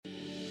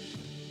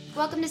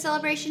Welcome to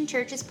Celebration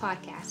Church's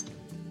podcast.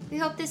 We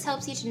hope this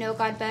helps you to know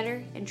God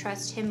better and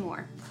trust Him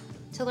more.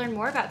 To learn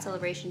more about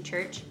Celebration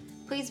Church,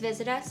 please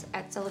visit us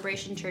at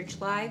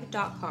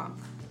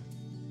celebrationchurchlive.com.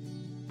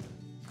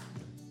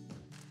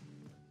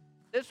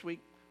 This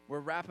week,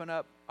 we're wrapping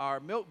up our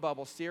Milk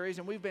Bubble series,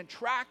 and we've been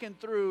tracking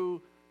through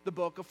the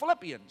book of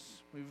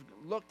Philippians. We've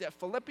looked at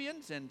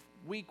Philippians in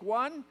week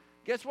 1.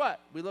 Guess what?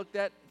 We looked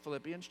at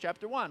Philippians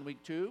chapter 1.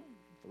 Week 2,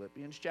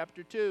 Philippians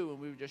chapter 2, and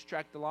we've just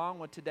tracked along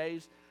with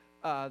today's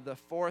the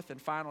fourth and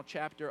final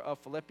chapter of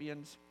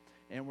Philippians,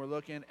 and we're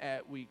looking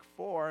at week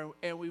 4.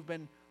 And we've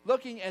been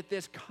looking at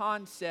this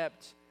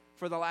concept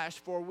for the last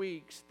 4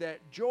 weeks, that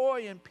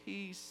joy and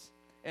peace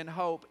and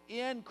hope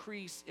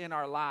increase in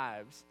our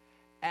lives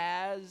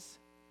as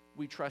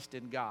we trust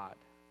in God.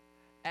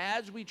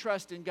 As we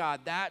trust in God,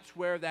 that's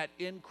where that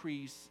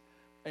increase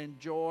in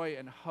joy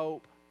and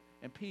hope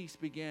and peace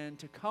begin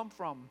to come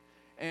from.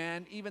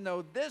 And even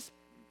though this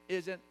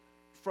isn't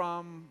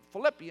from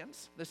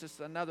Philippians, this is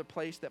another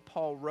place that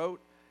Paul wrote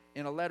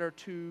in a letter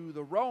to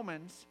the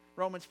Romans.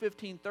 Romans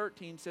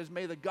 15:13 says,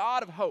 "May the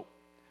God of hope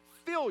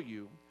fill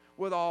you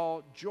with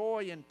all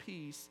joy and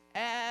peace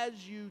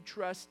as you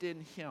trust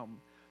in Him,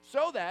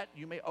 so that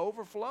you may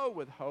overflow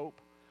with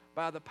hope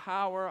by the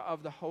power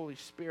of the Holy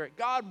Spirit."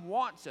 God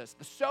wants us.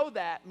 The "so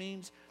that"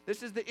 means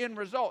this is the end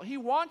result. He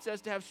wants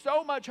us to have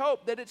so much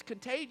hope that it's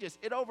contagious.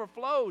 It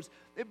overflows.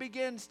 It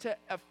begins to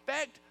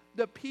affect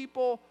the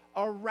people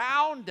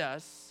around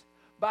us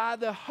by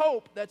the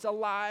hope that's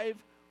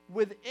alive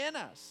within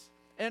us.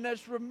 And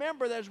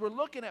remember that as we're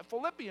looking at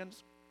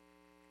Philippians,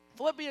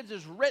 Philippians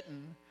is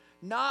written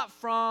not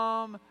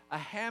from a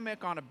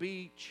hammock on a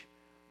beach.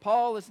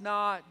 Paul is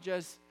not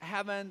just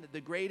having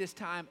the greatest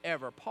time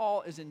ever.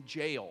 Paul is in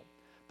jail.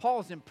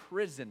 Paul is in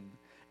prison.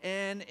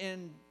 And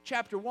in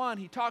chapter 1,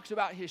 he talks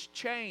about his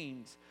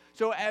chains.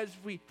 So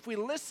if we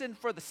listen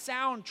for the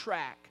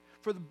soundtrack,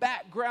 for the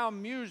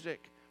background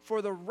music,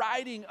 for the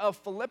writing of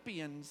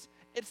Philippians,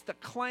 it's the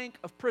clank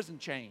of prison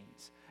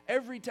chains.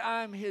 Every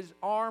time his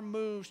arm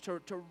moves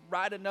to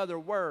write another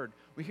word,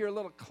 we hear a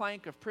little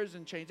clank of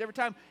prison chains. Every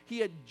time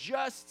he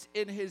adjusts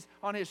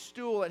on his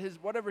stool at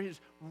whatever his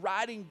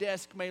writing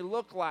desk may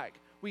look like,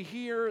 we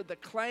hear the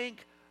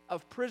clank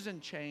of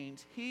prison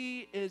chains.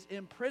 He is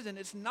in prison.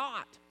 It's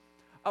not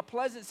a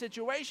pleasant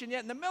situation,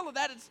 yet in the middle of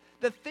that, it's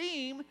the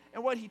theme,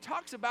 and what he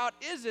talks about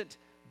isn't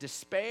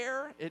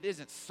despair, it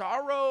isn't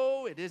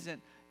sorrow, it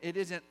isn't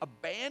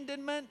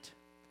abandonment.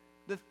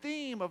 The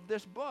theme of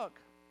this book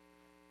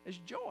is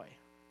joy.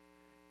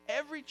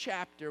 Every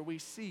chapter we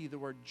see the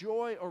word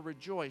joy or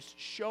rejoice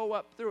show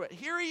up through it.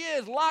 Here he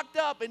is locked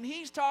up, and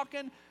he's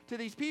talking to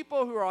these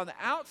people who are on the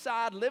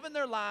outside living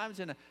their lives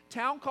in a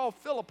town called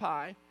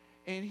Philippi,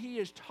 and he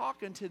is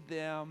talking to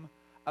them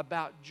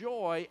about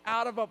joy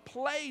out of a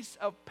place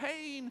of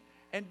pain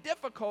and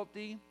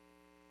difficulty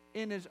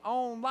in his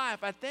own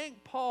life. I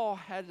think Paul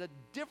has a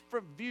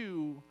different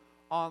view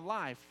on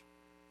life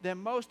than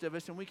most of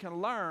us, and we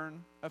can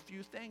learn a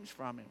few things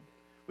from him.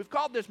 We've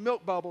called this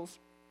Milk Bubbles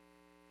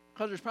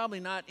because there's probably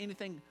not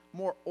anything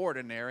more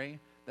ordinary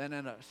than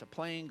a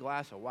plain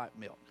glass of white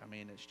milk. I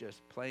mean, it's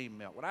just plain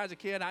milk. When I was a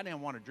kid, I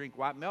didn't want to drink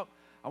white milk.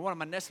 I wanted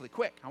my Nestle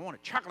Quick. I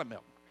wanted chocolate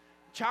milk.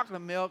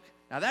 Chocolate milk,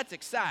 now that's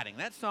exciting.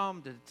 That's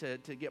something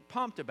to get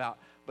pumped about.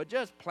 But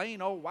just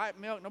plain old white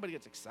milk, nobody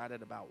gets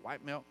excited about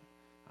white milk.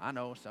 I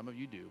know some of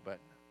you do, but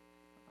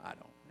I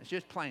don't. It's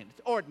just plain.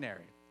 It's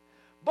ordinary.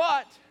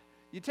 But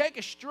you take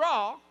a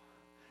straw,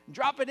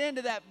 drop it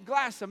into that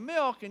glass of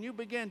milk, and you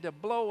begin to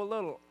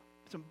blow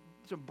some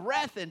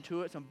breath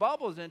into it, some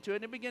bubbles into it,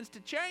 and it begins to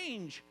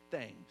change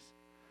things.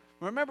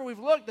 Remember, we've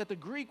looked at the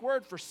Greek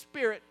word for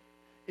spirit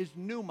is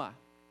pneuma.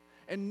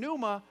 And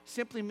pneuma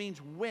simply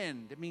means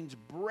wind. It means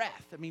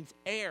breath. It means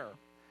air.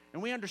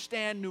 And we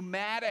understand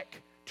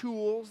pneumatic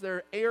tools.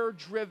 They're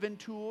air-driven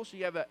tools. So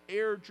you have an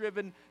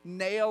air-driven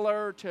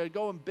nailer to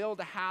go and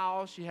build a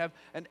house. You have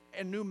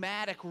a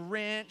pneumatic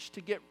wrench to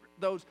get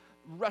those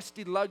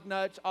rusty lug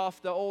nuts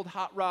off the old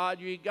hot rod.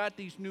 You got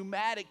these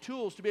pneumatic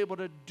tools to be able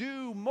to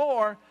do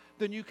more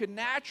than you can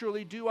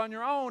naturally do on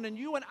your own. And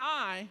you and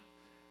I,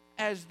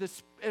 as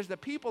the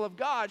people of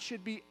God,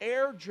 should be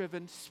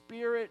air-driven,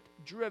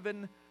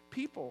 spirit-driven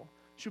people.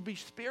 Should be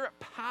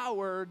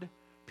spirit-powered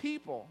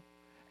people.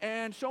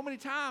 And so many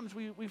times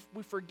we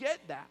forget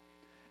that.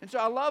 And so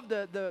I love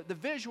the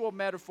visual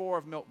metaphor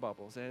of milk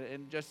bubbles, and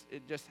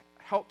it just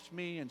helps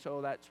me. And so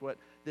that's what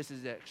this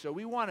is. So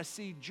we want to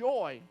see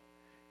joy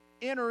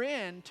enter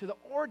into the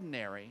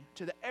ordinary,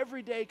 to the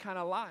everyday kind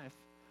of life,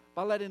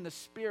 by letting the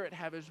Spirit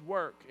have His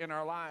work in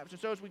our lives. And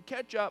so as we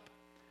catch up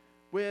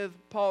with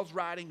Paul's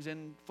writings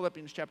in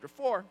Philippians chapter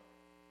 4,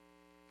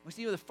 we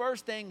see the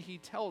first thing he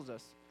tells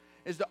us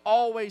is to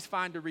always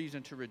find a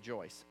reason to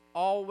rejoice.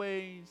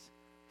 Always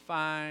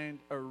find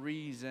a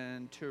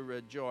reason to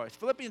rejoice.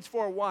 Philippians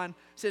 4:1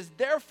 says,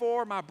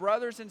 "Therefore, my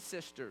brothers and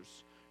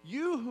sisters,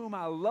 you whom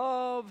I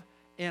love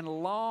and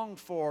long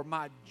for,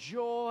 my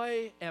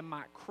joy and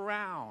my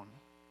crown."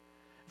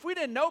 If we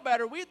didn't know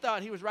better, we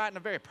thought he was writing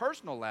a very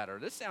personal letter.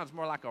 This sounds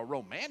more like a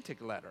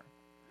romantic letter.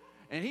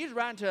 And he's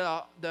writing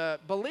to the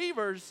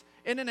believers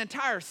in an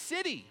entire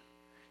city.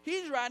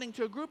 He's writing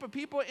to a group of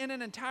people in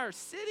an entire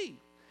city.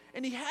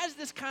 And he has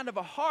this kind of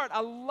a heart. I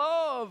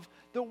love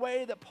the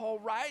way that Paul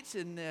writes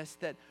in this,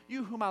 that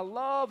you whom I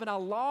love and I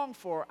long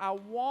for, I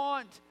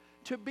want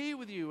to be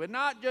with you. And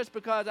not just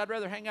because I'd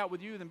rather hang out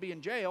with you than be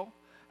in jail.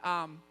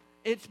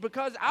 It's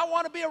because I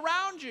want to be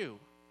around you.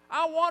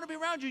 I want to be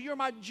around you. You're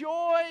my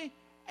joy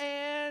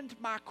and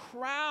my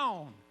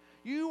crown.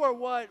 You are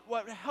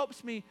what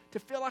helps me to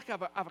feel like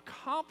I've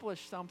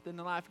accomplished something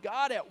in life.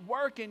 God at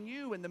work in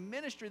you, and the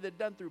ministry that's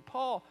done through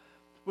Paul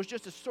was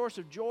just a source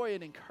of joy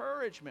and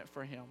encouragement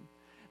for him.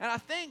 And I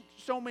think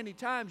so many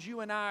times you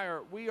and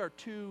we are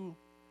too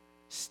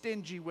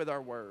stingy with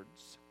our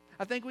words.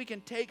 I think we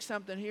can take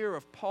something here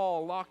of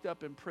Paul locked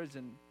up in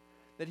prison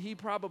that he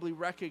probably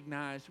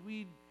recognized.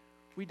 We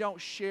don't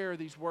share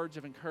these words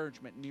of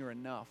encouragement near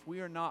enough.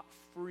 We are not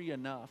free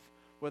enough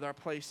with our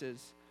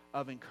places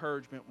of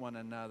encouragement one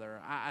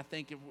another. I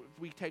think if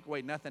we take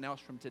away nothing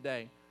else from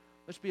today,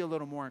 let's be a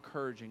little more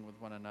encouraging with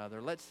one another.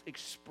 Let's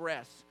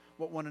express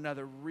what one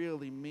another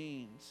really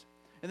means.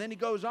 And then he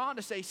goes on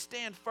to say,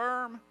 stand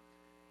firm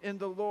in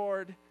the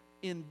Lord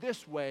in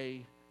this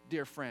way,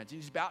 dear friends.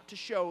 He's about to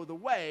show the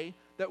way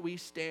that we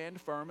stand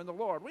firm in the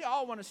Lord. We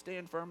all want to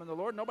stand firm in the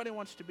Lord. Nobody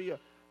wants to be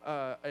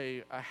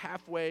a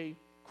halfway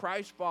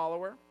Christ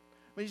follower.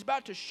 But he's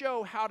about to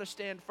show how to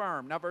stand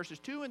firm. Now, verses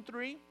 2 and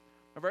 3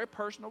 are very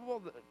personal.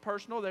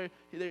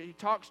 He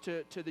talks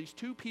to these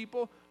two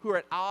people who are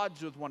at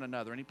odds with one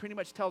another. And he pretty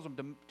much tells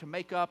them to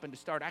make up and to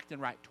start acting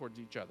right towards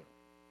each other.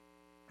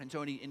 And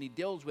so he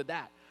deals with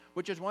that,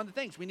 which is one of the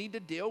things. We need to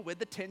deal with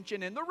the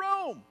tension in the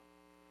room.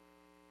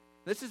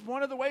 This is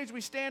one of the ways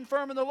we stand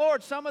firm in the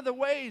Lord. Some of the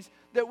ways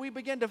that we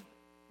begin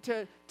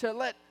to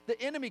let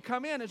the enemy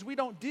come in is we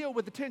don't deal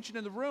with the tension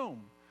in the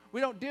room. We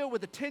don't deal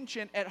with the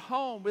tension at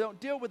home. We don't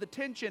deal with the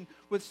tension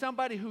with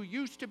somebody who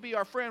used to be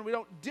our friend. We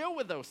don't deal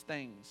with those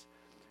things.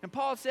 And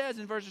Paul says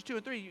in verses 2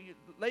 and 3,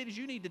 ladies,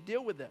 you need to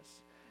deal with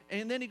this.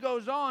 And then he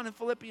goes on in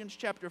Philippians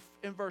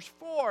in verse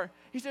 4,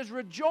 he says,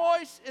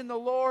 rejoice in the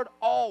Lord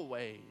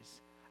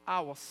always.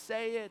 I will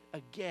say it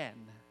again.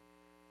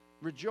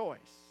 Rejoice.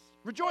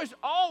 Rejoice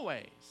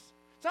always.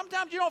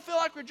 Sometimes you don't feel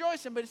like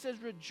rejoicing, but it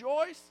says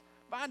rejoice.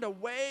 Find a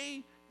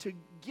way to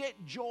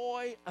get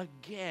joy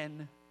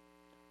again.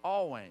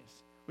 Always.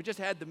 We just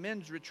had the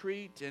men's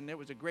retreat, and it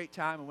was a great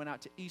time. We went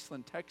out to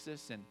Eastland,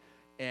 Texas,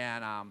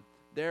 and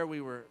there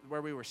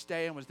where we were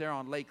staying was there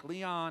on Lake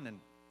Leon,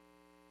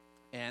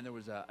 and there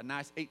was a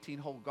nice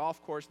 18-hole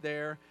golf course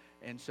there.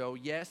 And so,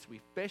 yes,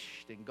 we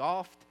fished and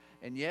golfed,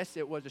 and yes,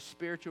 it was a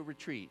spiritual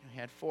retreat. We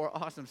had 4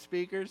 awesome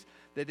speakers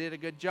that did a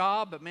good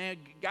job, but man,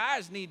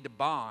 guys need to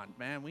bond,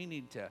 man. We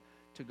need to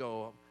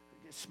go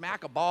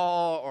smack a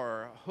ball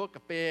or hook a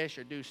fish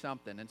or do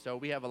something. And so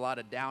we have a lot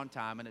of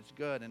downtime, and it's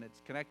good, and it's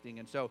connecting.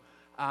 And so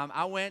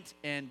I went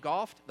and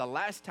golfed. The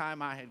last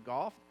time I had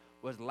golfed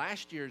was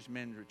last year's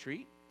men's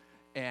retreat.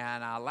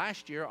 And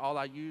last year, all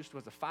I used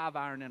was a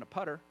 5-iron and a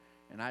putter,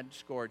 and I'd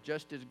score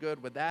just as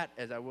good with that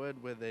as I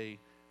would with a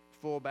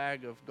full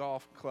bag of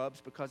golf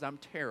clubs because I'm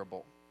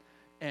terrible.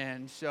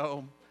 And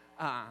so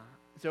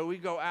we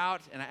go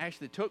out, and I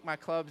actually took my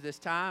clubs this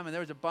time, and there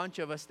was a bunch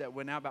of us that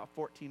went out, about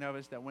 14 of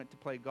us that went to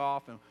play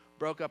golf and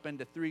broke up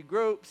into 3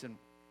 groups. And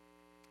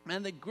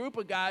the group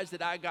of guys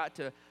that I got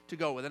to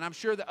go with, and I'm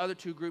sure the other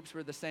 2 groups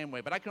were the same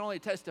way, but I can only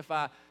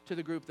testify to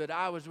the group that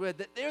I was with,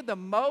 that they're the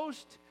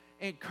most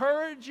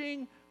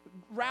encouraging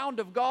round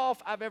of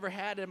golf I've ever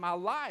had in my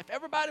life.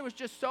 Everybody was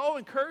just so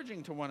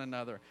encouraging to one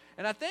another.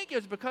 And I think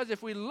it's because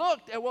if we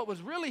looked at what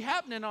was really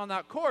happening on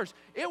that course,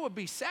 it would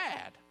be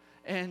sad.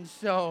 And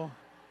so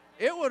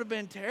it would have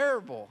been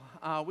terrible.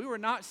 We were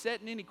not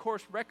setting any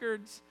course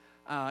records.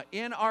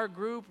 In our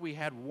group, we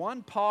had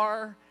 1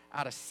 par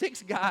out of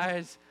 6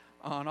 guys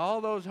on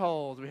all those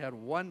holes. We had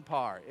 1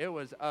 par. It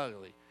was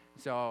ugly.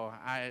 So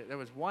there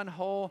was 1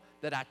 hole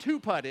that I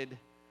 2-putted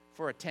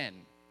for a 10.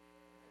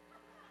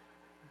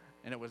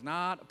 And it was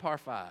not a par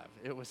 5.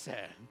 It was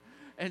sad.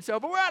 And so,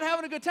 but we're out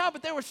having a good time,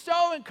 but they were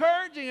so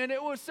encouraging, and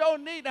it was so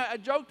neat. I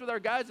joked with our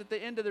guys at the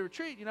end of the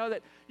retreat,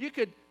 that you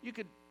could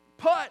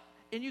putt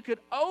and you could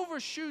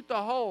overshoot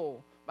the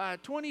hole by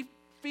 20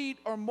 feet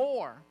or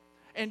more.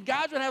 And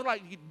guys would have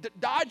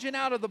dodging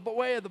out of the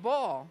way of the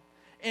ball.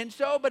 And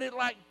so, but it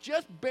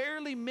just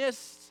barely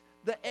missed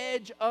the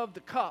edge of the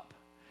cup.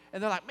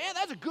 And they're like, man,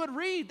 that's a good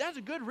read. That's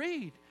a good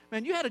read.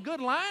 Man, you had a good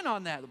line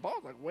on that. The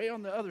ball's way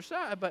on the other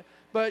side. But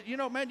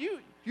man, you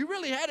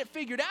really had it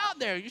figured out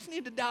there. You just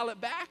need to dial it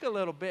back a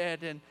little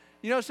bit. And,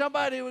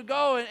 somebody would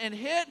go and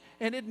hit,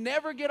 and it'd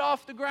never get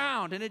off the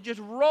ground. And it just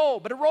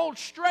rolled. But it rolled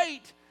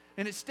straight,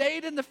 and it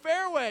stayed in the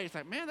fairway. It's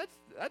like, man,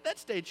 that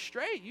stayed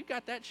straight. You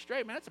got that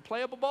straight, man. That's a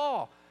playable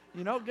ball.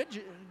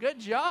 Good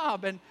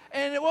job. And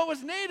what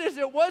was neat is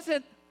it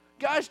wasn't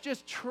guys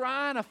just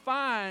trying to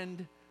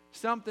find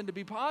something to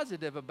be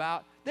positive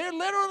about. They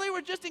literally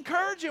were just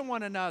encouraging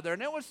one another,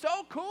 and it was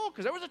so cool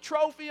because there was a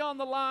trophy on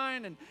the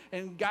line,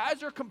 and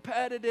guys are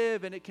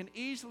competitive, and it can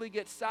easily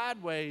get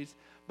sideways,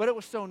 but it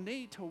was so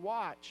neat to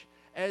watch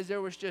as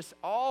there was just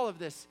all of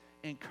this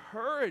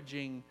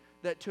encouraging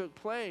that took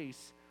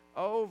place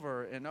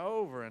over and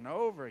over and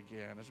over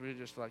again, as we were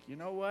just like, you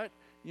know what?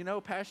 You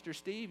know, Pastor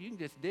Steve, you can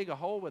just dig a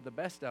hole with the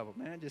best of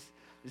them, man. Just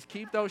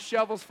keep those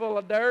shovels full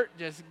of dirt.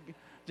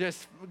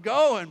 Just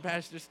going,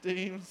 Pastor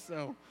Steve.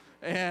 So,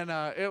 and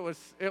it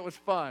was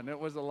fun. It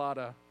was a lot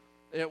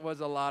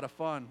of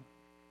fun.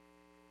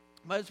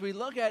 But as we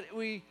look at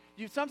it,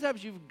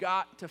 sometimes you've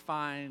got to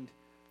find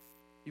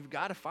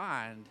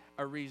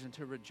a reason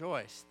to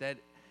rejoice. That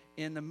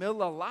in the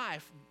middle of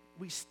life,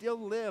 we still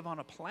live on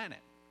a planet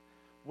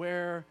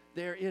where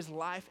there is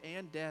life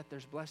and death,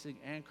 there's blessing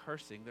and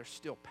cursing, there's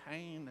still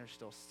pain, there's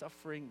still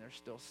suffering, there's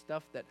still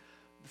stuff that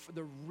for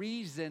the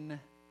reason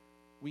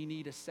we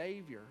need a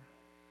Savior.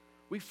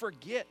 We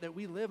forget that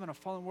we live in a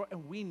fallen world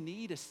and we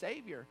need a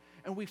Savior.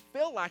 And we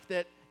feel like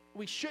that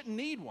we shouldn't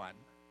need one.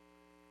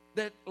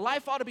 That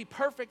life ought to be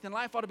perfect and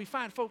life ought to be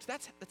fine. Folks,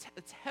 that's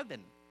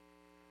heaven.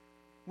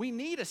 We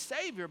need a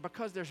Savior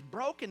because there's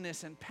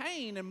brokenness and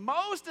pain, and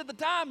most of the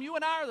time you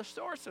and I are the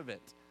source of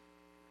it.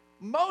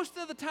 Most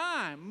of the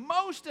time,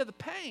 most of the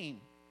pain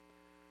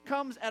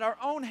comes at our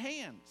own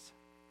hands.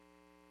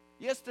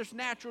 Yes, there's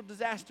natural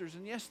disasters,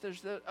 and yes,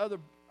 there's the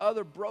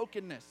other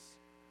brokenness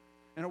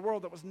in a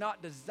world that was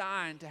not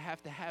designed to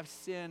have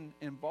sin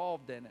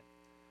involved in it.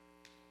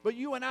 But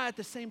you and I at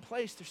the same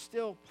place, there's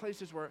still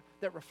places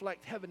that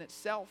reflect heaven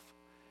itself.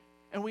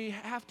 And we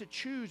have to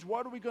choose,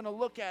 what are we going to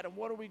look at and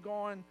what are we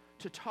going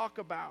to talk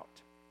about?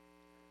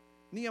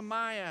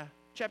 Nehemiah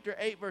chapter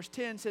 8 verse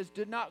 10 says,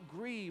 "Do not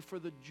grieve, for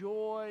the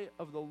joy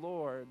of the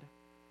Lord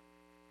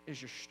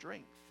is your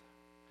strength."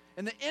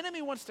 And the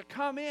enemy wants to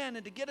come in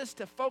and to get us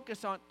to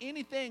focus on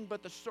anything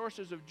but the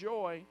sources of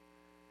joy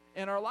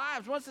in our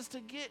lives. Wants us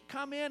to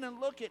come in and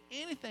look at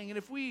anything. And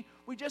if we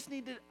just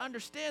need to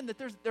understand that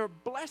there are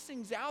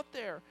blessings out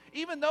there.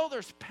 Even though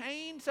there's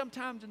pain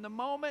sometimes in the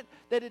moment,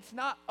 that it's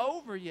not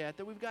over yet.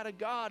 That we've got a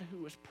God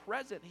who is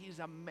present. He's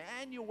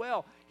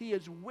Emmanuel. He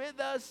is with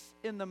us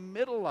in the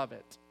middle of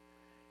it.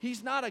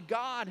 He's not a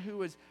God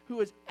who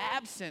is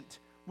absent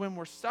when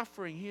we're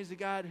suffering. He is a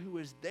God who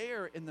is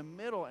there in the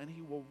middle, and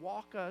He will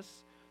walk us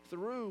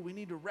through. We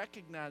need to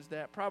recognize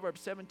that.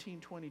 Proverbs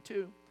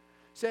 17:22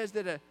 says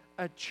that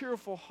a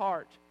cheerful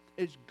heart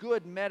is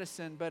good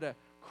medicine, but a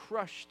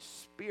crushed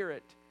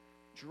spirit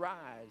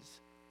dries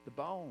the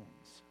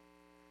bones.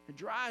 It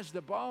dries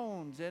the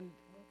bones. And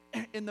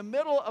in the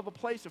middle of a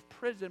place of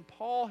prison,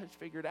 Paul has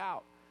figured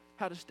out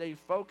how to stay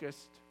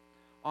focused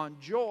on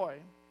joy.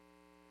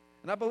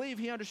 And I believe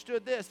he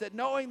understood this, that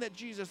knowing that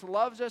Jesus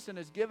loves us and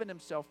has given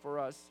Himself for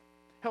us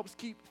helps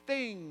keep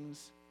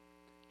things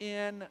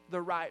in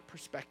the right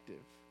perspective.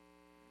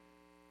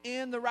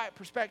 In the right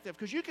perspective.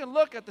 Because you can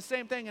look at the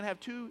same thing and have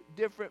two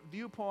different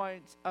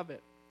viewpoints of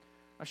it.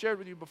 I shared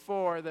with you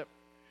before that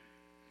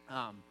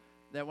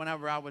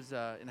whenever I was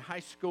in high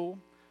school,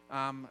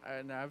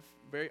 and I've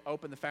very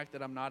open the fact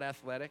that I'm not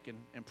athletic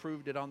and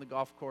proved it on the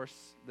golf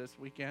course this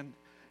weekend.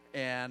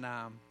 And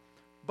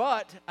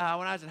but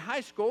when I was in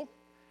high school,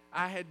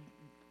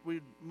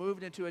 we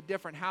moved into a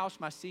different house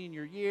my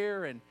senior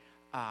year, and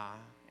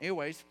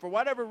anyways, for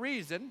whatever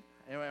reason,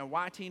 and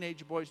why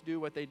teenage boys do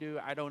what they do,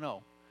 I don't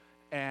know.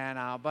 And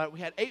but we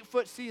had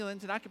 8-foot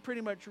ceilings, and I could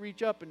pretty much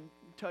reach up and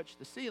touch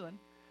the ceiling.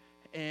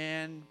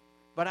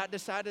 But I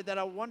decided that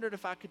I wondered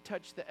if I could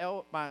touch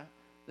the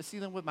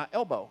ceiling with my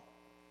elbow.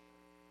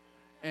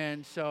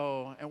 And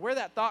where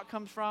that thought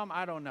comes from,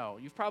 I don't know.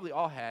 You've probably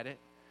all had it.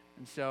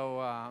 And so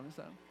I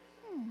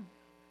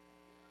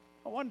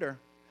wonder.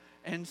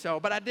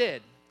 But I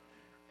did.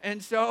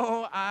 And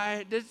so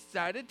I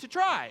decided to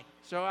try.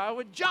 So I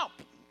would jump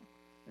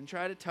and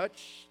try to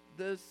touch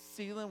the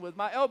ceiling with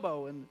my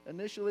elbow. And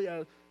initially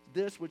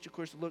which of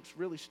course looks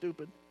really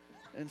stupid.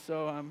 And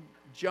so I'm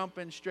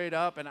jumping straight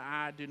up, and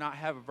I do not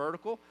have a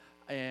vertical.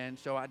 And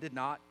so I did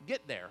not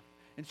get there.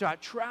 And so I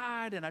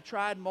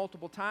tried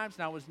multiple times,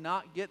 and I was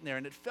not getting there.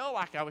 And it felt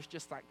like I was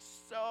just like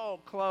so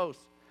close.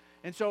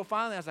 And so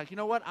finally I was like, you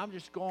know what? I'm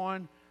just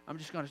going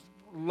to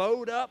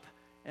load up.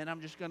 And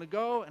I'm just going to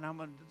go, and I'm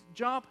going to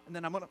jump, and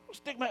then I'm going to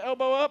stick my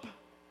elbow up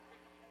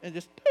and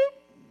just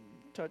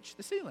touch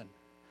the ceiling.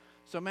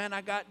 So, man,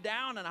 I got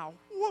down, and I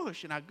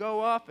whoosh, and I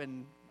go up,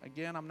 and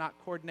again, I'm not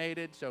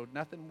coordinated, so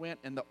nothing went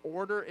in the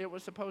order it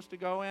was supposed to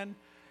go in.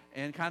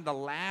 And kind of the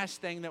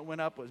last thing that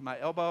went up was my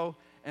elbow,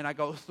 and I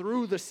go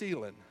through the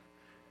ceiling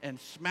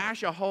and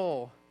smash a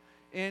hole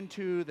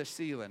into the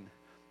ceiling.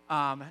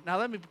 Now,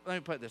 let me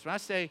put this. When I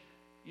say,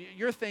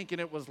 you're thinking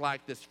it was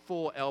like this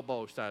full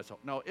elbow size hole.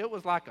 No, it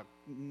was like a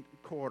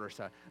quarter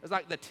size. It was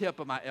like the tip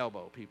of my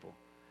elbow, people.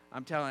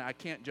 I'm telling you, I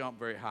can't jump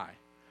very high.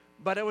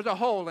 But it was a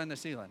hole in the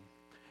ceiling.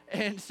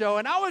 And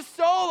I was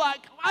so like,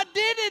 I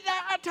did it.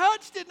 I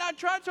touched it, and I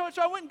tried so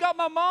I went and got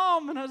my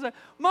mom. And I was like,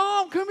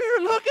 Mom, come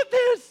here. Look at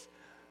this.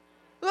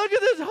 Look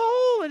at this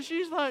hole. And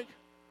she's like,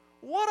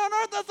 what on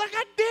earth? I was like,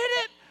 I did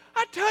it.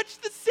 I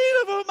touched the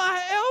ceiling with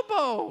my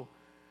elbow.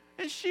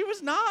 And she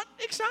was not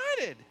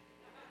excited.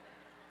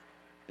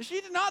 She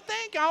did not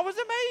think I was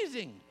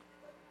amazing.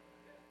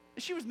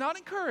 She was not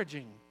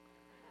encouraging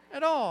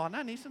at all, and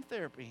I need some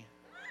therapy.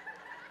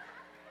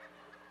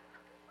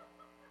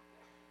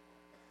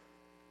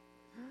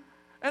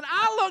 And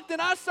I looked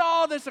and I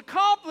saw this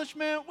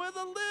accomplishment with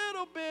a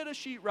little bit of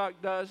sheetrock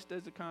dust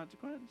as a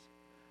consequence.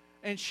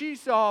 And she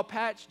saw a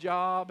patch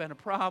job and a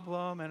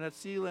problem and a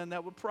ceiling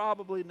that would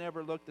probably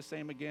never look the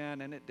same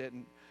again, and it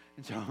didn't.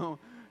 And so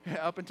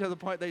up until the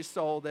point they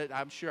sold it,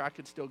 I'm sure I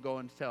could still go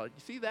and tell it.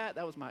 You see that?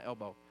 That was my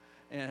elbow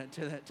and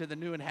to the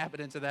new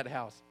inhabitants of that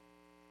house.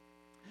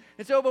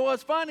 And so, but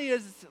what's funny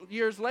is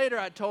years later,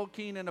 I told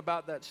Keenan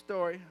about that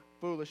story,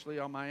 foolishly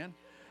on my end.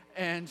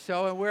 And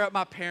we're at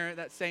my parent,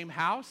 that same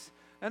house.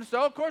 And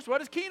so, of course, what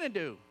does Keenan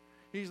do?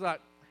 He's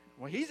like,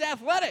 well, he's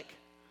athletic.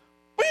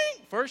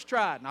 Bing! First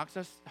try, knocks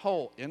a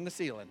hole in the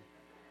ceiling.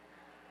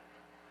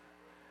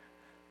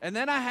 And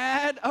then I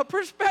had a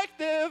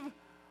perspective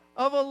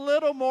of a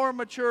little more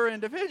mature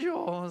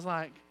individual. I was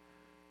like,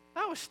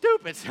 that was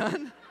stupid,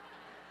 son.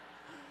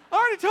 I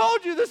already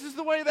told you this is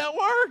the way that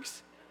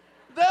works.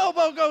 The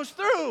elbow goes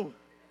through.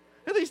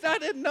 At least I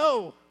didn't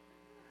know.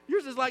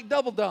 Yours is like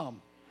double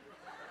dumb.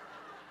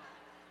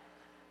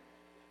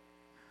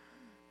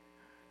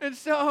 And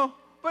so,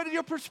 but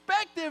your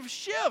perspective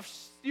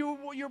shifts. Your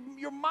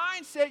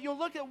mindset, you'll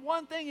look at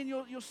one thing and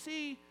you'll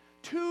see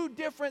two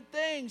different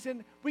things.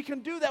 And we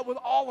can do that with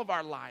all of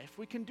our life.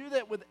 We can do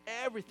that with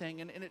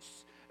everything. And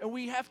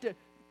we have to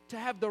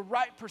have the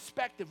right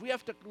perspective. We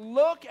have to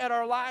look at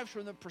our lives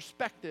from the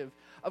perspective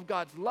of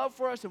God's love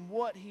for us and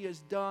what He has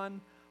done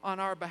on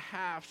our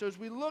behalf. So as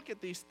we look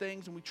at these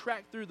things and we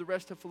track through the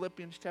rest of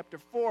Philippians chapter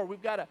 4,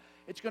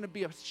 it's going to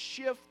be a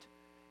shift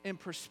in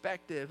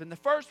perspective. And the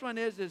first one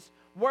is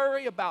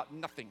worry about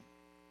nothing.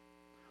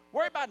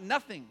 Worry about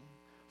nothing.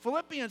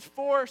 Philippians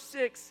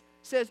 4:6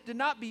 says, do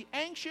not be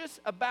anxious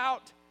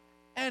about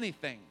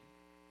anything.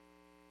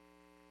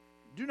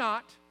 Do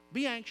not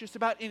be anxious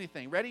about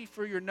anything. Ready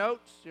for your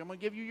notes? I'm going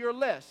to give you your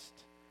list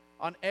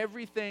on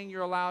everything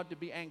you're allowed to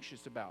be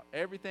anxious about.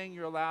 Everything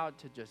you're allowed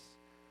to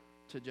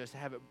just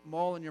have it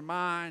mull in your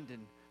mind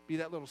and be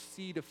that little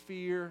seed of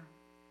fear.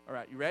 All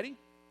right, you ready?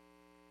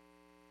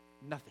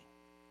 Nothing.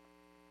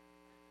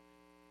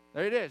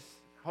 There it is.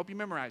 Hope you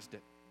memorized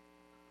it.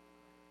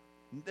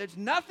 There's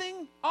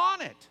nothing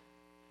on it.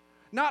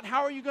 Not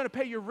how are you going to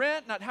pay your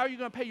rent, not how are you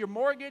going to pay your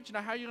mortgage,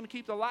 not how are you going to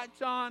keep the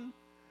lights on,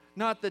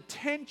 not the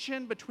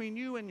tension between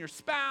you and your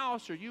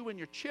spouse or you and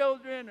your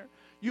children or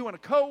you and a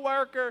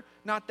coworker,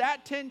 not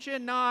that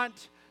tension, not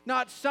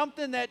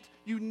something that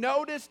you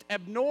noticed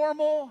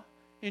abnormal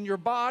in your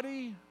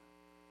body,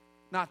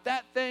 not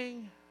that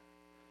thing,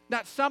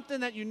 not something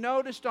that you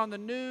noticed on the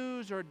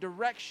news or a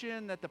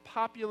direction that the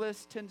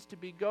populace tends to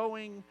be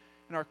going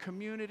in our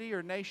community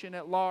or nation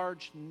at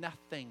large.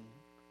 Nothing.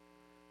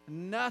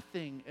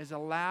 Nothing is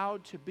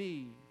allowed to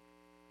be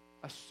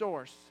a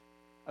source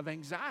of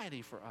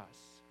anxiety for us.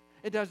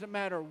 It doesn't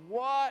matter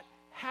what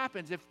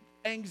happens. If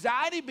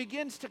anxiety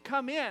begins to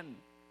come in,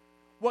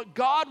 what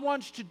God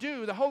wants to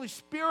do, the Holy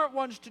Spirit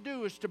wants to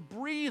do, is to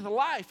breathe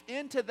life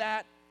into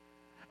that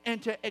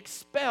and to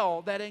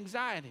expel that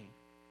anxiety.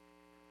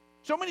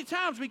 So many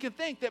times we can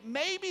think that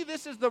maybe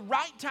this is the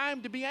right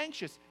time to be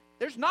anxious.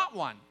 There's not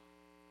one.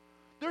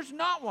 There's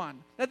not one.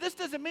 Now, this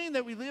doesn't mean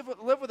that we live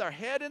with our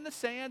head in the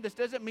sand. This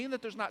doesn't mean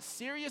that there's not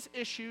serious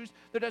issues.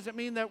 That doesn't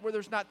mean that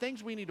there's not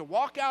things we need to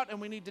walk out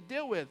and we need to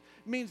deal with.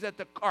 It means that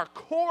our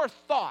core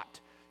thought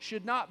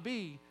should not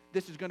be,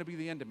 this is going to be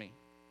the end of me.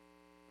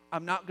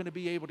 I'm not going to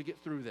be able to get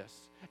through this.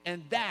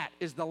 And that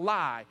is the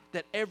lie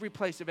that every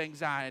place of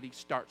anxiety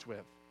starts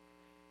with.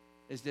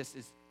 This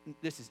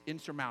is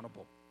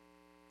insurmountable.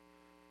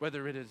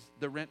 Whether it is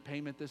the rent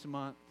payment this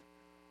month,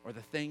 or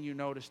the thing you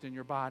noticed in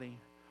your body,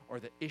 or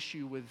the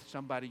issue with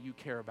somebody you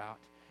care about,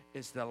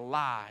 is the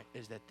lie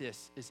is that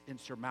this is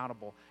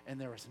insurmountable.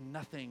 And there is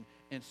nothing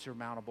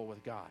insurmountable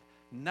with God.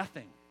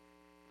 Nothing.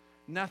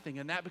 Nothing.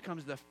 And that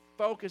becomes the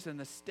focus and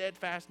the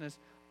steadfastness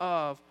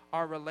of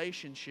our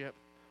relationship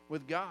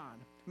with God.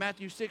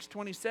 Matthew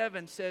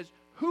 6:27 says,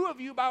 who of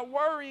you by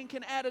worrying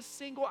can add a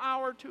single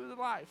hour to his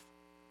life?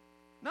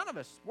 None of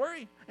us.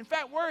 Worry. In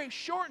fact, worry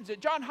shortens it.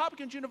 Johns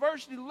Hopkins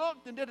University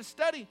looked and did a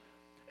study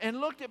and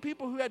looked at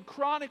people who had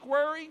chronic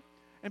worry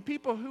and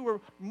people who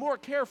were more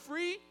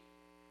carefree,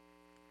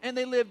 and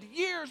they lived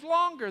years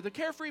longer. The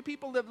carefree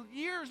people lived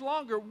years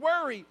longer.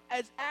 Worry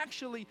is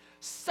actually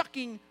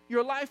sucking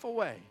your life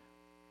away.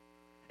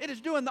 It is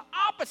doing the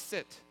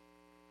opposite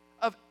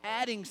of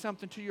adding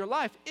something to your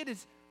life. It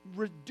is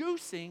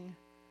reducing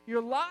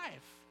your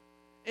life.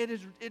 It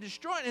is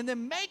destroying, and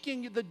then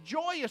making the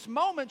joyous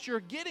moments you're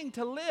getting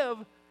to live,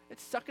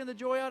 it's sucking the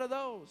joy out of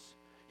those.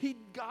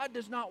 God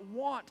does not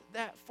want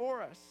that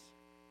for us.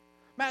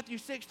 Matthew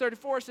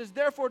 6:34 says,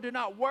 therefore do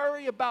not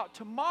worry about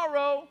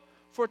tomorrow,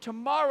 for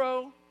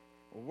tomorrow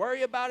will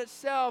worry about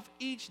itself.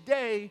 Each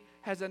day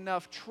has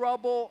enough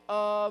trouble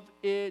of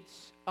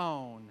its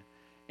own.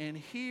 And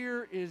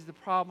here is the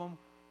problem,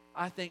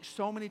 I think,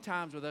 so many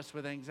times with us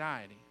with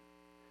anxiety,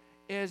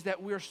 is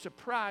that we're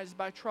surprised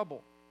by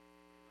trouble.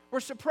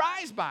 We're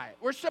surprised by it.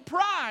 We're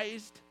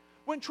surprised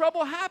when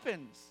trouble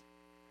happens.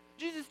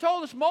 Jesus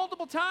told us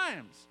multiple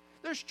times,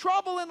 there's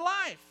trouble in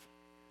life.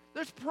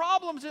 There's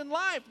problems in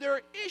life. There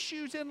are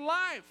issues in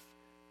life.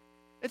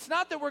 It's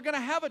not that we're going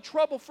to have a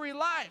trouble-free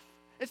life.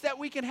 It's that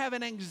we can have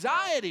an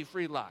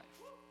anxiety-free life.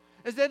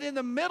 It's that in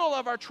the middle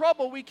of our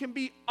trouble, we can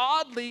be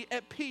oddly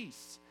at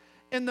peace.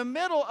 In the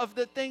middle of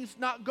the things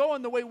not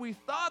going the way we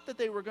thought that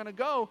they were going to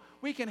go,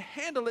 we can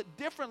handle it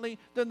differently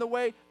than the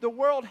way the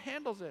world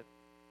handles it.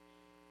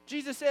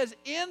 Jesus says,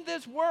 in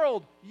this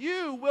world,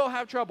 you will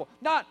have trouble.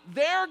 Not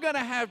they're going to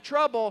have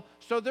trouble,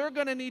 so they're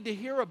going to need to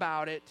hear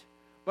about it.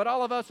 But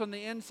all of us on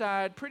the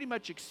inside pretty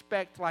much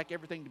expect like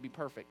everything to be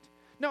perfect.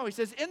 No, he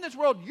says, in this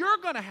world, you're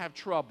going to have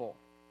trouble.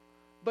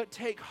 But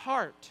take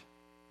heart,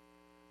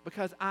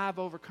 because I've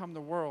overcome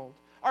the world.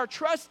 Our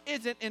trust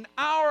isn't in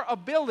our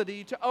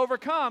ability to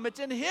overcome. It's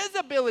in his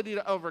ability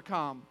to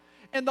overcome.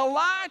 And the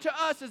lie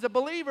to us as a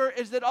believer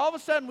is that all of a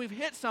sudden we've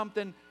hit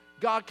something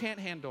God can't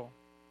handle.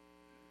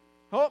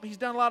 Oh, he's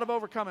done a lot of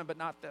overcoming, but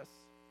not this.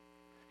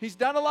 He's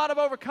done a lot of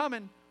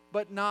overcoming,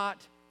 but not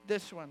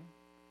this one.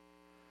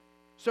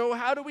 So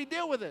how do we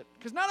deal with it?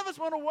 Because none of us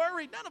want to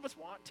worry. None of us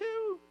want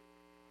to.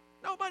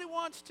 Nobody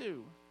wants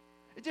to.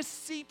 It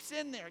just seeps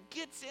in there. It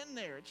gets in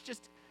there.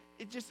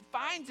 It just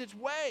finds its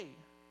way.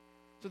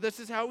 So this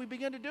is how we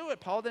begin to do it.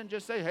 Paul didn't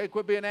just say, hey,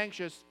 quit being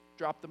anxious,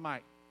 drop the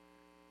mic.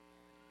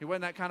 He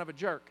wasn't that kind of a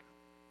jerk.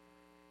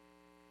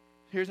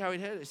 Here's how he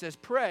did it. It says,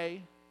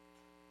 pray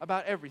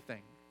about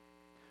everything.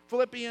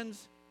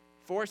 Philippians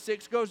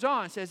 4:6 goes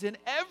on. It says, in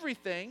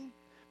everything,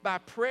 by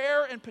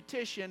prayer and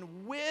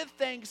petition, with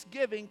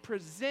thanksgiving,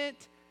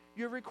 present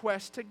your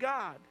request to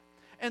God.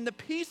 And the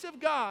peace of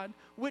God,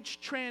 which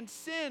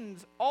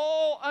transcends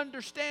all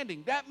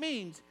understanding. That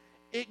means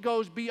it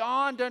goes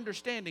beyond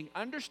understanding.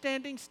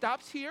 Understanding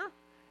stops here,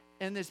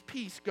 and this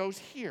peace goes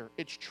here.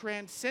 It's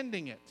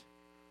transcending it.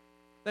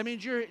 That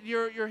means you're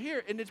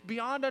here, and it's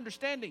beyond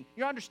understanding.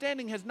 Your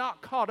understanding has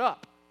not caught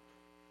up.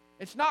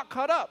 It's not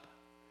caught up.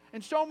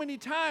 And so many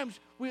times,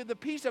 the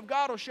peace of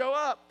God will show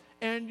up,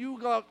 and you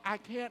go, I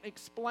can't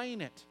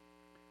explain it.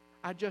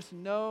 I just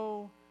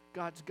know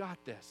God's got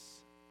this.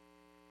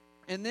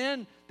 And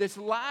then this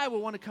lie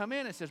will want to come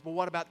in and says, well,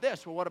 what about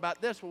this? Well, what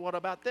about this? Well, what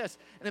about this?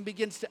 And it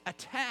begins to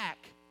attack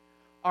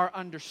our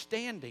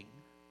understanding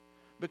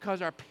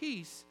because our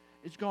peace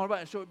is going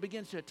about it. So it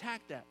begins to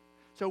attack that.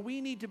 So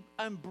we need to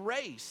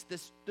embrace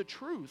the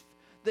truth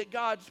that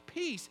God's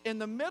peace in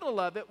the middle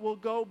of it will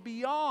go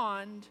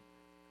beyond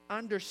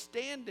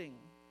understanding.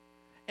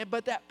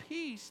 But that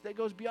peace that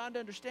goes beyond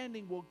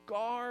understanding will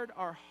guard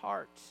our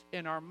hearts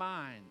and our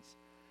minds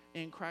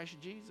in Christ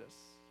Jesus.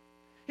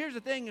 Here's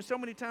the thing, is so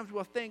many times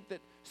we'll think that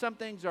some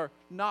things are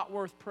not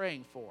worth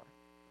praying for.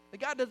 That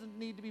God doesn't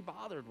need to be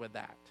bothered with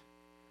that.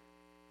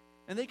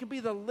 And they can be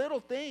the little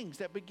things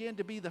that begin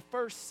to be the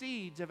first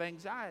seeds of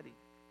anxiety.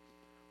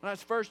 When I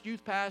was first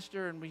youth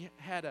pastor and we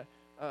had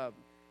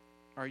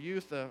our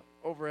youth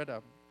over at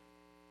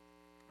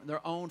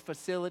their own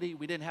facility,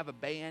 we didn't have a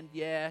band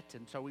yet,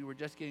 and so we were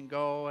just getting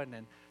going.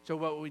 And so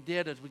what we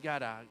did is we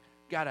got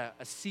a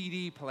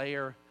CD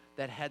player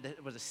that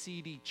was a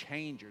CD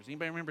changers.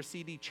 Anybody remember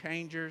CD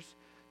changers?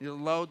 You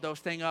load those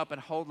things up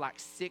and hold like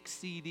 6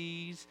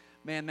 CDs.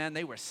 Man,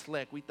 they were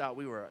slick. We thought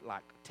we were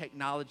like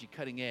technology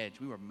cutting edge.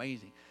 We were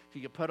amazing. So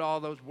you could put all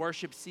those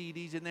worship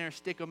CDs in there,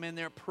 stick them in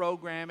there,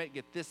 program it,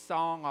 get this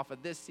song off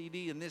of this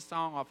CD and this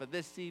song off of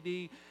this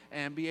CD,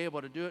 and be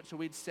able to do it. So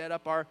we'd set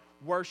up our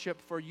worship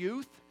for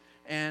youth,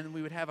 and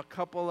we would have a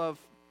couple of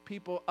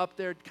people up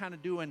there kind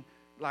of doing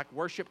like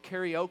worship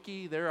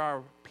karaoke. There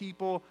are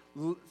people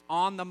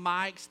on the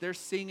mics. They're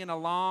singing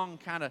along,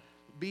 kind of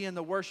being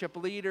the worship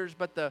leaders,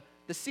 but the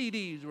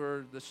CDs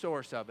were the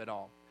source of it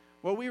all.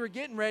 Well, we were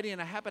getting ready,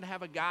 and I happened to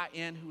have a guy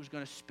in who was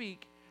going to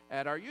speak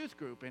at our youth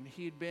group, and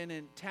he'd been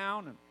in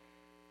town, and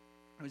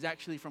he was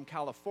actually from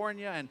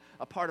California and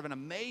a part of an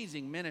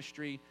amazing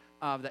ministry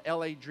of the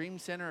LA Dream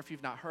Center. If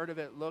you've not heard of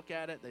it, look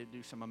at it. They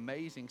do some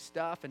amazing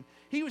stuff. And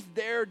he was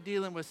there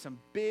dealing with some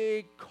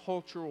big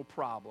cultural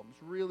problems,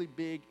 really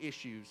big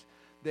issues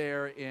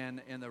there in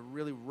the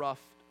really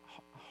rough,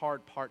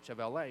 hard parts of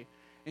LA.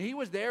 And he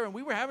was there, and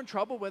we were having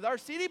trouble with our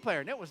CD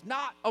player, and it was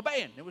not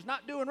obeying. It was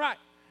not doing right.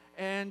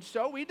 And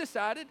so we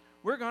decided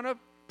we're going to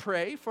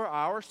pray for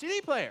our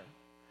CD player.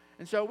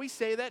 And so we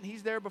say that, and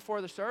he's there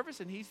before the service,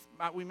 and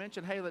we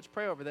mentioned, hey, let's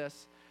pray over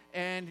this.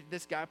 And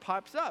this guy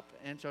pops up,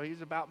 and so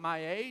he's about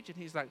my age, and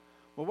he's like,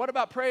 well, what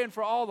about praying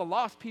for all the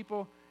lost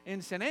people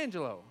in San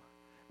Angelo?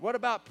 What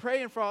about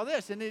praying for all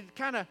this? And it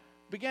kind of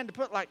began to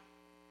put like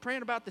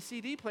praying about the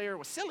CD player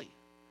was silly.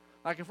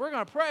 Like, if we're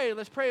going to pray,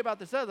 let's pray about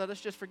this other.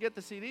 Let's just forget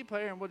the CD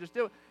player, and we'll just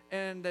do it.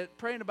 And that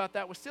praying about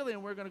that was silly,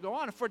 and we're going to go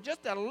on. And for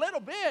just a little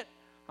bit,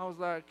 I was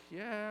like,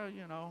 yeah,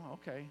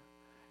 okay.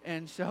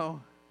 And so,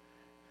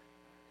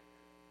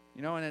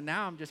 and then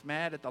now I'm just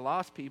mad at the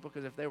lost people,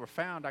 because if they were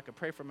found, I could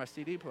pray for my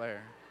CD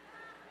player.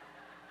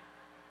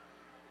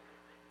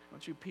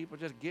 Don't you people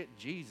just get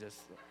Jesus?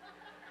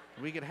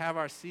 We could have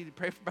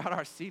pray about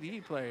our CD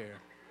player.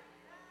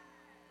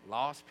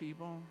 Lost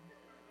people.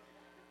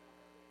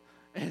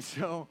 And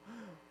so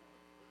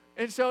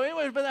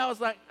anyways, but I was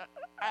like,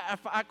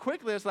 I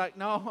quickly was like,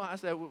 no, I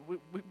said,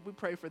 we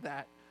pray for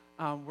that.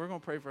 we're going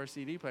to pray for our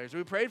CD player. So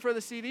we prayed for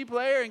the CD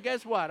player, and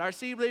guess what? Our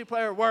CD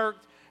player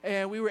worked,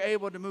 and we were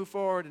able to move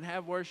forward and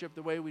have worship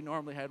the way we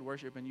normally had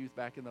worship in youth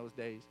back in those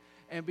days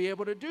and be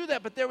able to do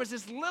that. But there was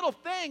this little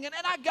thing, and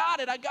I got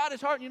it. I got his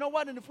heart. And you know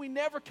what? And if we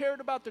never cared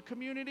about the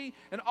community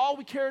and all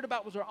we cared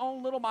about was our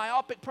own little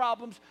myopic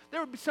problems,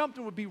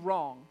 something would be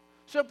wrong.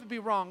 Something would be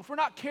wrong. If we're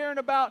not caring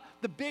about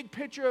the big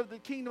picture of the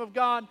kingdom of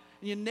God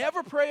and you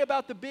never pray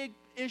about the big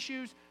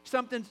issues,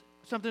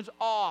 something's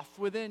off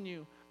within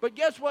you. But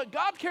guess what?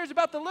 God cares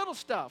about the little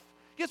stuff.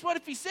 Guess what?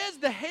 If he says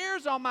the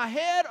hairs on my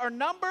head are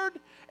numbered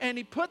and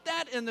he put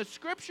that in the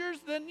scriptures,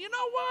 then you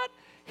know what?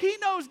 He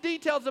knows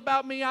details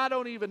about me I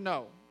don't even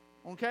know,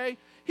 okay?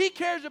 He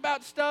cares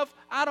about stuff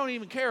I don't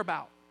even care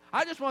about.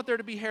 I just want there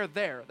to be hair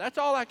there. That's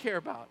all I care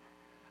about.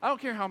 I don't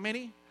care how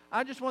many.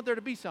 I just want there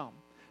to be some.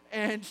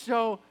 And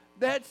so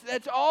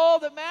that's all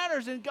that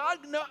matters. And God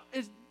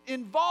is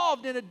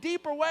involved in a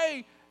deeper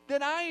way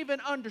than I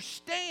even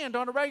understand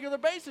on a regular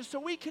basis.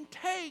 So we can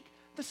take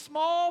the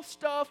small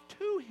stuff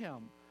to him.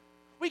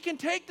 We can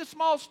take the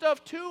small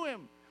stuff to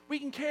him. We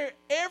can carry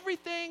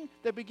everything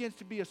that begins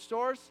to be a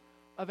source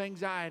of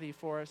anxiety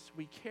for us.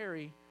 We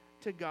carry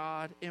to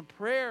God in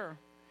prayer.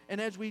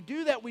 And as we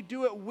do that, we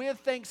do it with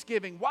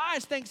thanksgiving. Why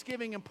is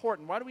Thanksgiving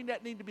important? Why do we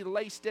need to be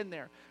laced in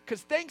there?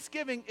 Because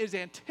Thanksgiving is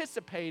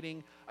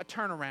anticipating a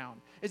turnaround,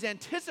 is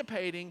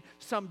anticipating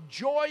some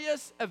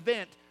joyous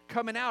event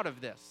coming out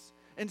of this.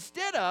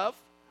 Instead of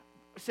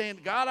saying,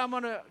 God, I'm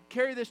going to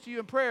carry this to you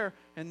in prayer,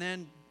 and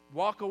then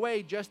walk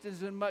away just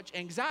as much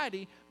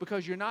anxiety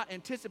because you're not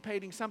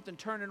anticipating something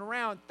turning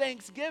around.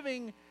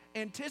 Thanksgiving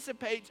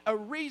anticipates a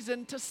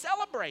reason to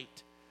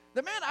celebrate.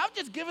 I've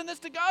just given this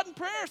to God in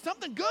prayer.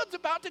 Something good's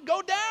about to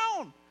go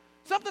down.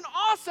 Something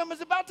awesome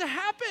is about to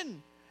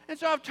happen. And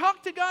so I've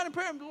talked to God in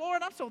prayer. And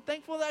Lord, I'm so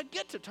thankful that I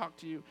get to talk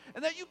to you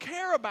and that you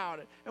care about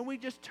it. And we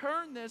just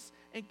turn this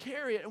and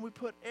carry it, and we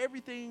put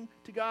everything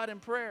to God in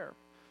prayer.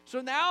 So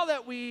now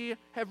that we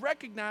have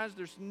recognized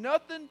there's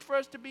nothing for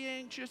us to be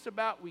anxious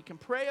about, we can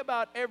pray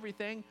about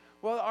everything.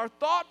 Well, our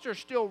thoughts are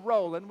still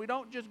rolling. We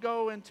don't just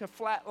go into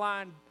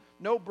flatline,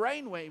 no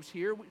brain waves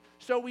here.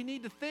 So we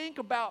need to think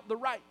about the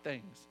right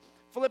things.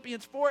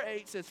 Philippians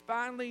 4:8 says,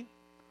 finally,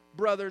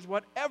 brothers,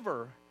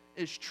 whatever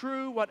is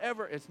true,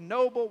 whatever is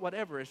noble,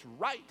 whatever is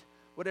right,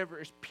 whatever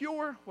is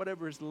pure,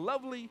 whatever is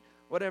lovely,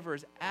 whatever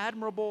is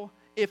admirable,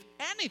 if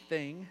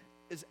anything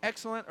is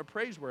excellent or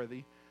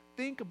praiseworthy,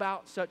 think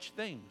about such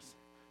things.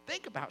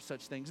 Think about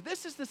such things.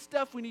 This is the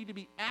stuff we need to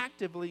be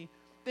actively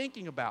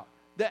thinking about.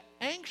 The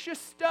anxious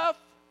stuff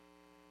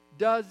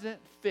doesn't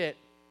fit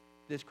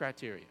this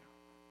criteria.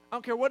 I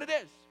don't care what it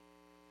is.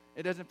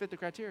 It doesn't fit the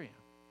criteria.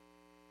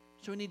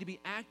 So we need to be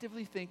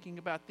actively thinking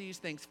about these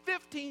things.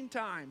 15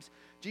 times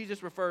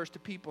Jesus refers to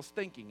people's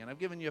thinking, and I've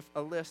given you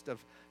a list of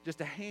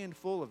just a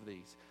handful of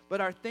these. But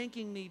our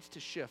thinking needs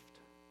to shift.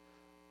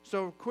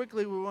 So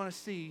quickly we want to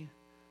see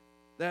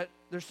that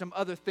there's some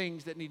other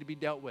things that need to be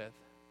dealt with.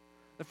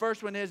 The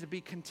first one is to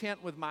be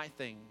content with my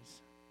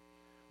things.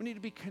 We need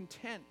to be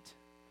content.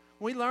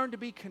 When we learn to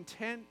be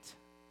content,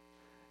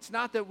 it's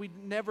not that we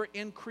never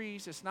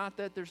increase. It's not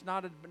that there's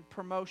not a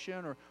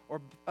promotion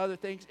or other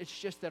things. It's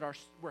just that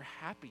we're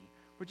happy.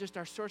 We're just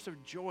our source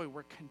of joy.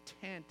 We're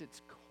content.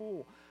 It's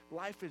cool.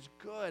 Life is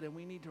good, and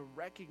we need to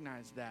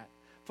recognize that.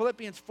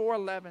 Philippians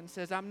 4:11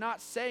 says, I'm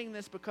not saying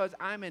this because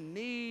I'm in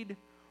need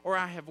or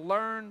I have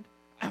learned,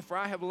 for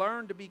I have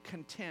learned to be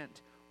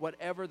content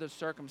whatever the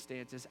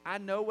circumstances. I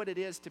know what it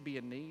is to be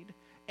in need,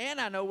 and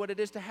I know what it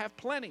is to have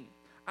plenty.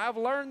 I've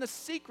learned the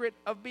secret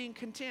of being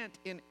content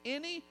in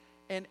any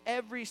and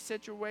every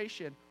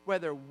situation,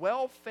 whether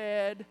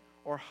well-fed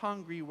or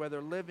hungry,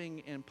 whether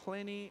living in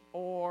plenty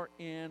or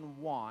in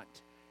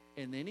want.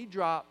 And then he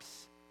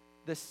drops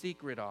the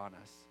secret on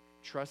us.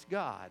 Trust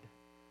God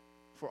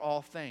for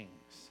all things.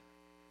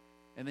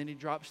 And then he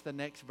drops the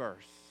next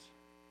verse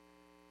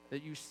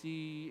that you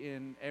see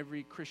in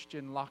every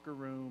Christian locker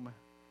room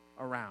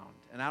around.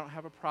 And I don't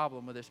have a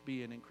problem with this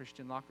being in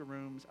Christian locker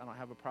rooms. I don't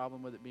have a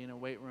problem with it being in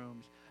weight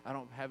rooms. I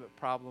don't have a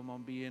problem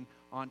on being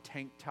on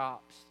tank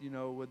tops,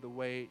 with the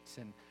weights.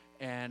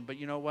 But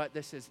you know what?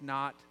 This is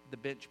not the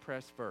bench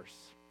press verse,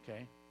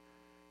 okay?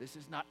 This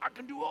is not, I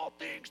can do all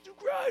things through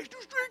Christ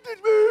who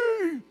strengthens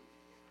me.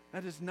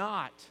 That is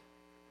not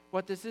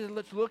what this is.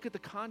 Let's look at the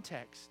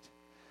context.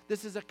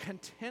 This is a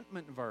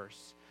contentment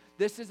verse.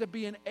 This is a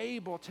being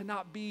able to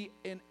not be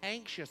an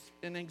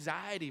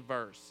anxiety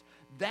verse.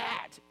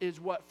 That is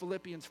what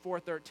Philippians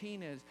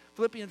 4:13 is.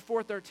 Philippians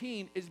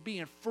 4:13 is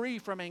being free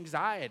from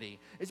anxiety.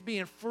 It's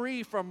being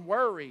free from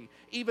worry.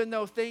 Even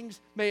though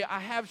I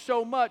have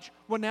so much,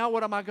 well, now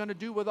what am I going to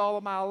do with all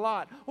of my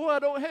lot? Well, I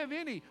don't have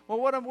any. Well,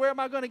 where am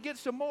I going to get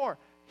some more?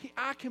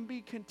 I can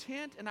be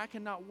content and I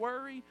cannot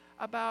worry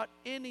about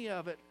any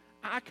of it.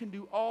 I can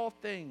do all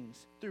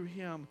things through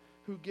him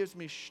who gives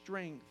me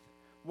strength.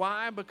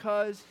 Why?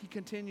 Because he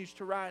continues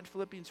to write in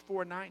Philippians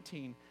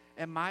 4:19,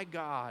 and my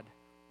God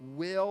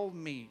will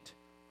meet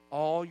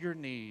all your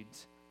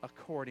needs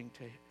according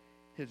to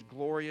his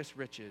glorious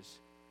riches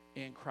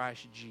in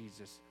Christ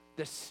Jesus.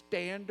 The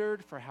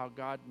standard for how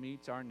God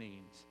meets our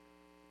needs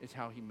is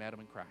how he met them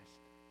in Christ.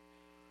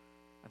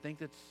 I think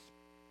that's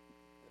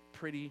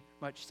pretty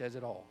much says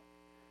it all.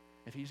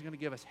 If he's going to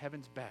give us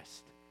heaven's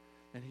best,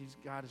 then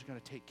God is going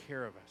to take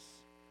care of us.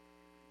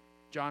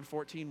 John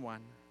 14:1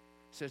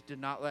 says, do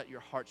not let your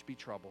hearts be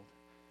troubled.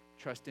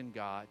 Trust in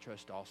God,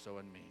 trust also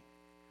in me.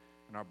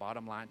 And our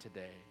bottom line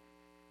today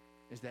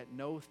is that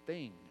no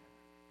thing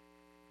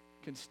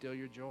can steal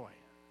your joy.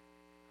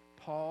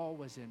 Paul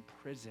was in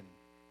prison.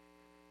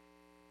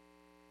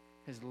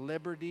 His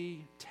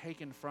liberty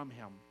taken from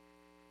him.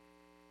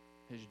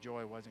 His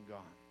joy wasn't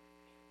gone.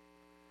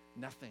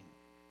 Nothing.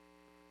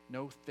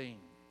 No thing.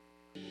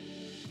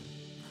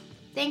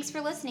 Thanks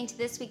for listening to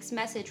this week's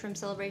message from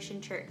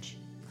Celebration Church.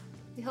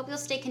 We hope you'll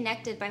stay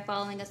connected by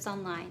following us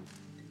online.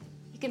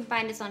 You can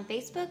find us on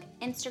Facebook,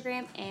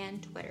 Instagram,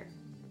 and Twitter.